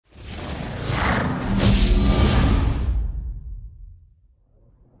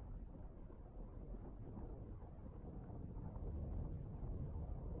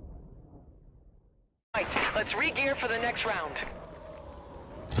Let's re-gear for the next round.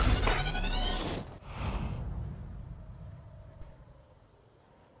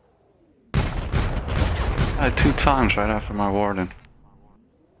 I died 2 times right after my warden.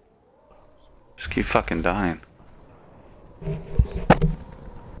 Just keep fucking dying.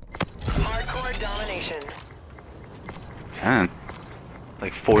 Hardcore domination. 10.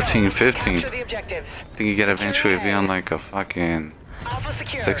 Like 14, 15. Capture the objectives. I think you get eventually be on like a fucking Alpha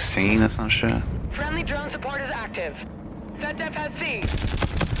secure. 16 or some shit. Friendly drone support is active. ZDEF has C.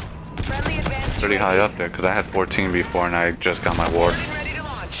 Friendly advanced Pretty UAV. high up there because I had 14 before and I just got my ward. Ready to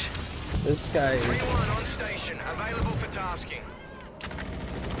launch. This guy is. 3-1 on station, available for tasking.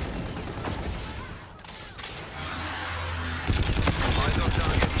 Eyes on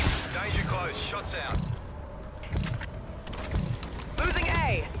target. Danger close, shots out. Losing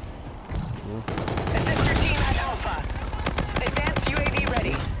A. Assist your team at Alpha. Advanced UAV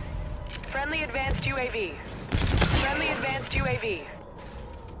ready. Friendly advanced UAV. Friendly advanced UAV.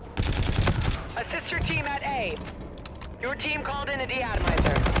 Assist your team at A. Your team called in a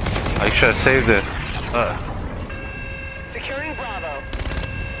deatomizer. I should have saved it. Securing Bravo.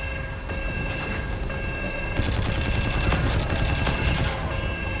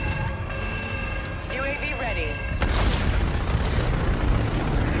 UAV ready.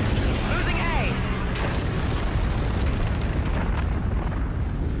 Losing A.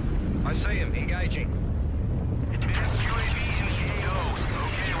 I see him, engaging. Advanced UAV in the AO.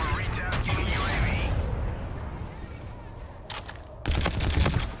 Okay, we're retasking the UAV.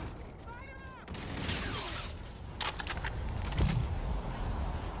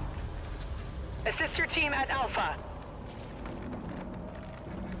 Assist your team at Alpha.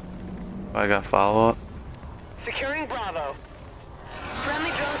 I got follow up. Securing Bravo.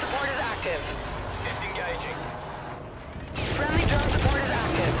 Friendly drone support is active. Disengaging. Friendly drone support is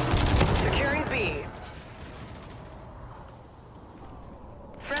active. Securing B.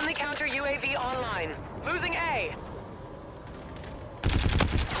 Friendly counter UAV online. Losing A.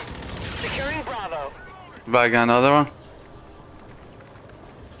 Securing Bravo. I got another one.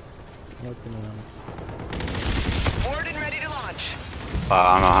 Looking around. Warden ready to launch. I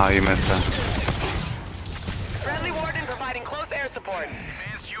don't know how you missed that. Friendly Warden providing close air support.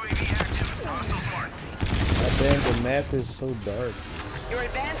 Advanced UAV active. Hostile mark. God damn, the map is so dark. Your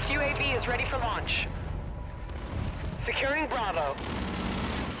advanced UAV is ready for launch. Securing Bravo.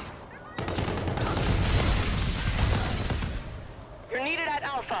 You're needed at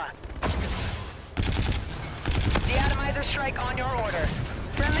Alpha. Deatomizer strike on your order.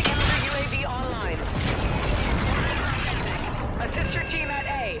 Friendly counter UAV online. Assist your team at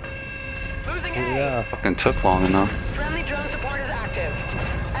A. Losing A. Yeah. Fucking took long enough. Friendly drone support is active.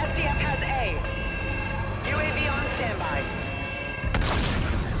 SDF has A. UAV on standby.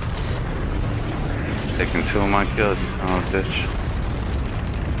 Taking 2 of my kills, you son of a bitch.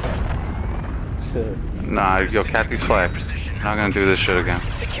 Nah, yo, Kathy's flag. Not gonna do this shit again.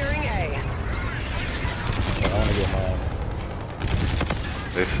 Securing A. I wanna get mine.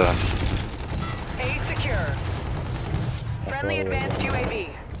 They suck. A secure. Friendly advanced UAV.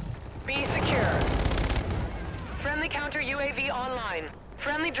 B secure. Friendly counter UAV online.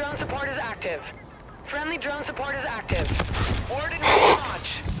 Friendly drone support is active. Friendly drone support is active. Warden ready to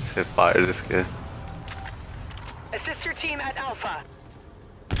launch. Let's hit fire this kid. Assist your team at Alpha.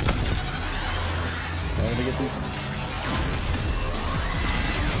 I'm gonna get these.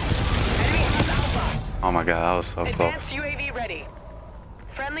 Enemy has Alpha. Oh my god, that was so close. Advanced UAV ready.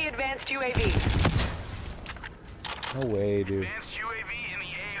 Friendly advanced UAV. No way, dude. Advanced UAV in the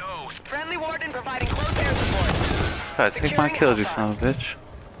AO. Friendly Warden providing close air support. God, take my kills, you son of a bitch.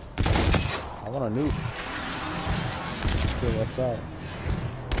 I want a nuke. Still left out.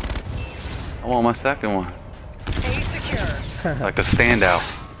 I want my second one. A secure. Like a standout.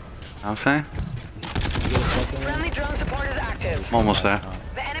 Know what I'm saying? You get a second one? Friendly drone support is active. I'm almost there.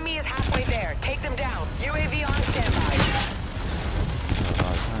 The enemy is halfway there. Take them down. UAV on standby.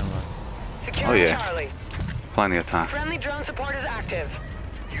 Time left. Secure Oh, yeah. Charlie. Plenty of time. Friendly drone support is active.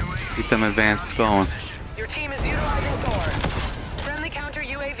 Keep them advances going. Your team is utilizing Thor. Friendly counter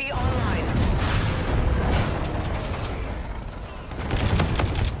UAV online.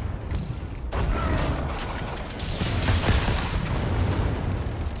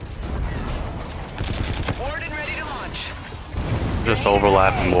 Warden ready to launch. Just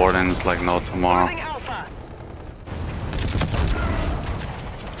overlapping wardens like no tomorrow. Losing Alpha.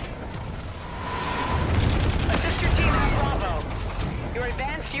 Assist your team at Bravo. Your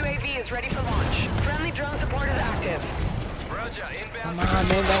advanced UAV is ready for launch. Friendly drone support is active. Roger, inbound. Come on,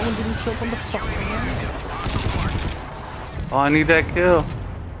 man. That one didn't choke on the fucking one. Oh, I need that kill.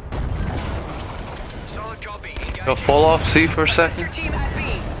 Solid Copy. Go full off C for a Sister second. team at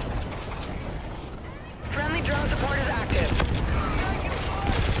B. Friendly drone support is active.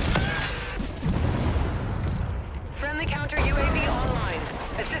 Friendly counter UAV online.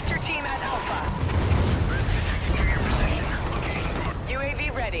 A sister team at Alpha.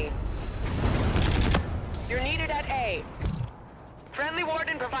 UAV ready. You're needed at A. Friendly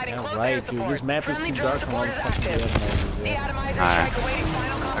warden providing Yeah, close right, air dude. support. This map is Friendly too drone dark for all support the is fucking active. atomizer. The Yeah. atomizer Alright. strike awaiting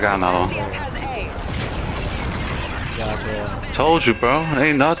final confirmation. I got another one. SDF has A. God, Told you, bro.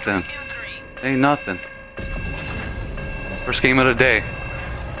 Ain't nothing. Ain't nothing. First game of the day.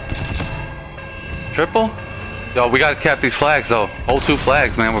 Triple? Yo, we gotta cap these flags though. Hold 2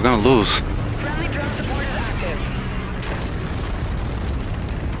 flags, man. We're gonna lose. Friendly drone support is active.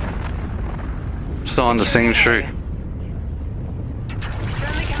 Still on the same street.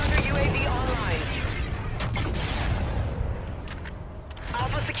 Friendly counter UAV online.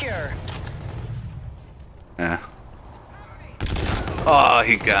 Alpha secure. Yeah. Oh,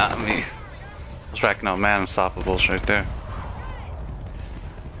 he got me. I was racking up man unstoppables right there.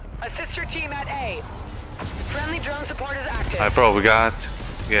 A sister team at A. Friendly drone support is active. Alright, bro, we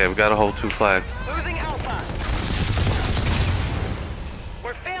gotta hold 2 flags. Losing Alpha.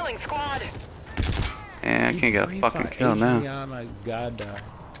 We're failing, squad. Yeah, I can't get a fucking kill now. Adriana, God,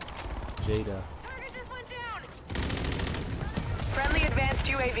 Jada. Friendly advanced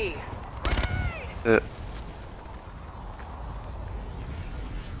UAV. Shit.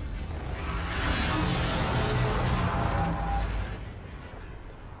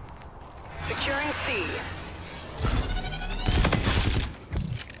 Securing C.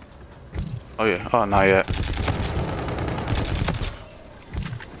 Oh yeah, oh not yet.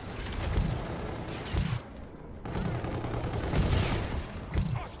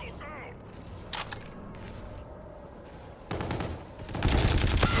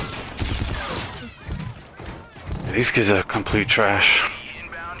 These kids are complete trash.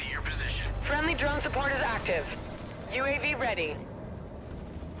 Inbound to your position. Friendly drone support is active. UAV ready.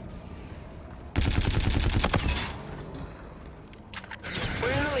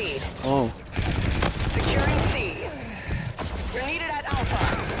 We're in the lead. Oh, Securing C. You're needed at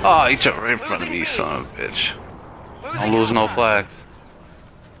Alpha. Oh, he jumped right in front of me, son of a bitch. Don't lose no Alpha. flags.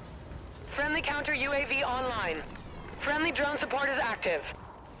 Friendly counter UAV online. Friendly drone support is active.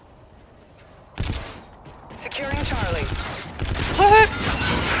 Securing Charlie. What?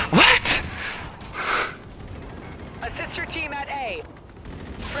 What? A sister team at A.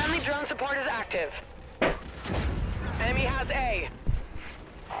 Friendly drone support is active. Enemy has A.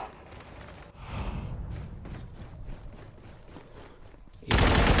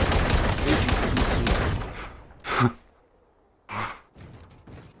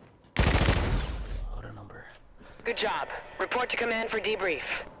 what a number. Good job. Report to command for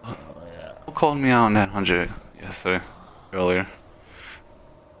debrief. Who called me out on that 100 yesterday, earlier?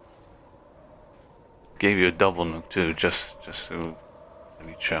 Gave you a double nuke too, just to let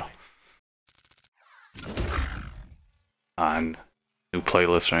me chill. On new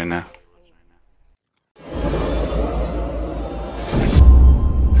playlist right now.